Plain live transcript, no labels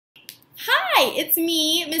Hi, it's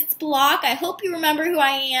me, Miss Block. I hope you remember who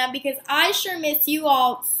I am because I sure miss you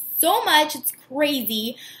all so much. It's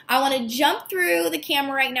crazy. I want to jump through the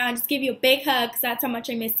camera right now and just give you a big hug because that's how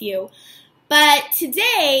much I miss you. But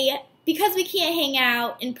today, because we can't hang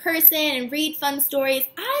out in person and read fun stories,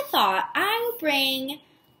 I thought I would bring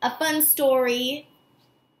a fun story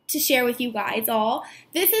to share with you guys all.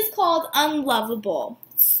 This is called Unlovable.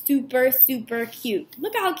 Super, super cute.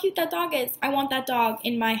 Look how cute that dog is. I want that dog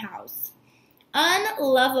in my house.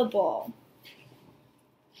 Unlovable.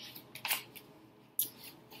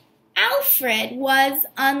 Alfred was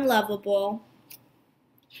unlovable.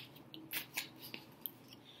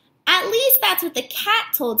 At least that's what the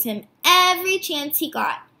cat told him every chance he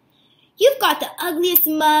got. You've got the ugliest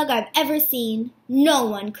mug I've ever seen. No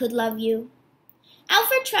one could love you.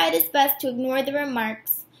 Alfred tried his best to ignore the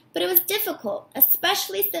remarks, but it was difficult,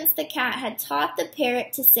 especially since the cat had taught the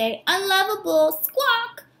parrot to say, "Unlovable,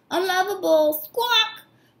 squawk! Unlovable, squawk!"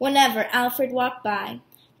 whenever Alfred walked by.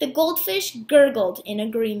 The goldfish gurgled in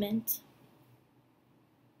agreement.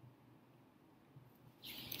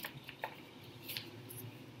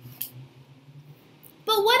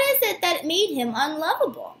 But what is it that made him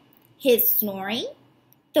unlovable? His snoring?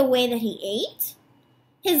 The way that he ate?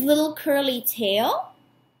 His little curly tail?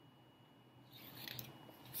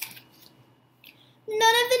 None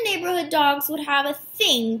of the neighborhood dogs would have a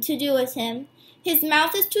thing to do with him. His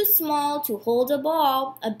mouth is too small to hold a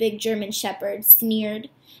ball, a big German shepherd sneered.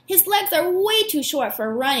 His legs are way too short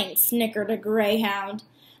for running, snickered a greyhound.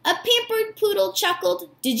 A pampered poodle chuckled.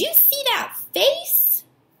 Did you see that face?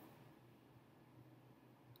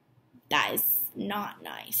 That is not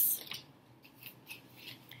nice.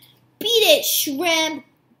 Beat it, shrimp,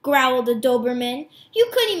 growled a Doberman. You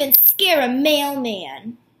couldn't even scare a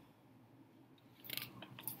mailman.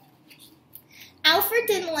 Alfred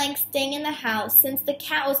didn't like staying in the house since the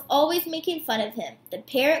cat was always making fun of him. The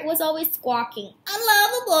parrot was always squawking,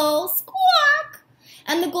 "Unlovable, squawk!"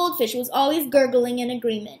 And the goldfish was always gurgling in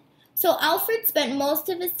agreement. So Alfred spent most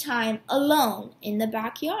of his time alone in the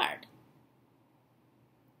backyard.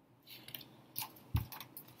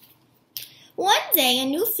 One day, a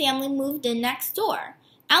new family moved in next door.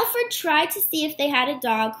 Alfred tried to see if they had a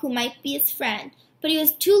dog who might be his friend, but he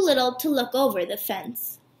was too little to look over the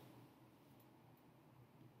fence.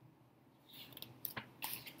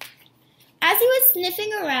 As he was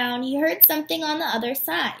sniffing around, he heard something on the other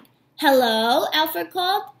side. "Hello," Alfred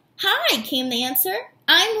called. "Hi," came the answer.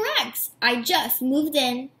 "I'm Rex. I just moved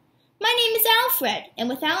in." "My name is Alfred," and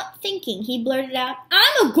without thinking, he blurted out,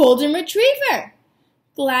 "I'm a golden retriever."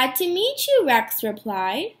 "Glad to meet you," Rex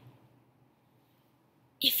replied.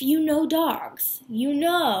 If you know dogs, you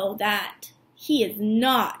know that he is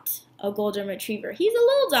not a golden retriever. He's a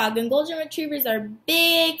little dog, and golden retrievers are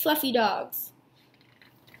big, fluffy dogs.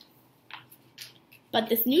 But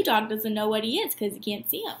this new dog doesn't know what he is because he can't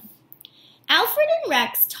see him. Alfred and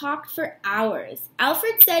Rex talked for hours.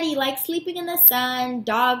 Alfred said he liked sleeping in the sun,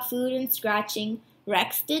 dog food, and scratching.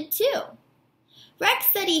 Rex did too. Rex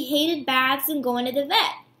said he hated baths and going to the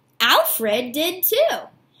vet. Alfred did too.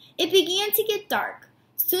 It began to get dark.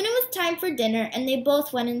 Soon it was time for dinner, and they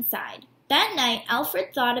both went inside. That night,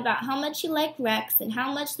 Alfred thought about how much he liked Rex and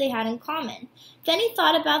how much they had in common. Then he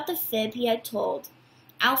thought about the fib he had told.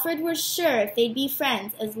 Alfred was sure they'd be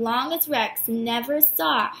friends as long as Rex never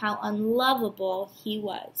saw how unlovable he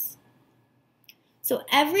was. So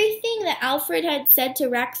everything that Alfred had said to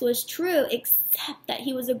Rex was true except that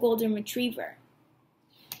he was a golden retriever.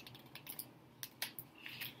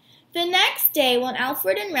 The next day, when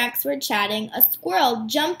Alfred and Rex were chatting, a squirrel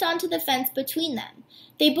jumped onto the fence between them.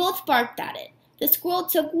 They both barked at it. The squirrel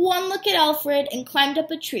took one look at Alfred and climbed up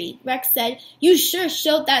a tree. Rex said, "You sure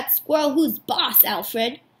showed that squirrel who's boss,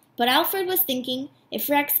 Alfred." But Alfred was thinking, if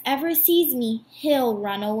Rex ever sees me, he'll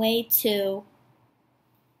run away too.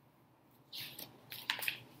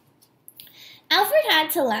 Alfred had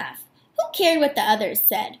to laugh. Who cared what the others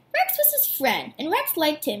said? Rex was his friend, and Rex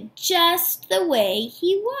liked him just the way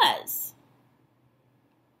he was.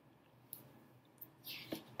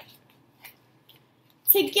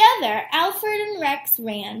 Together, Alfred and Rex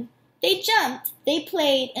ran. They jumped, they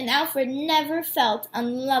played, and Alfred never felt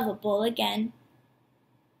unlovable again.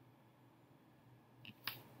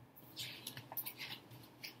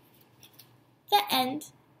 The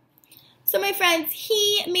end. So my friends,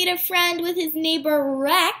 he made a friend with his neighbor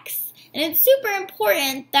Rex, and it's super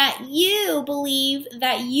important that you believe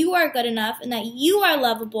that you are good enough and that you are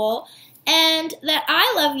lovable and that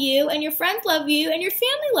I love you and your friends love you and your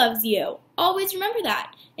family loves you. Always remember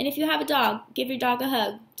that. And if you have a dog, give your dog a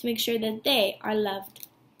hug to make sure that they are loved.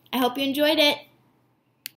 I hope you enjoyed it.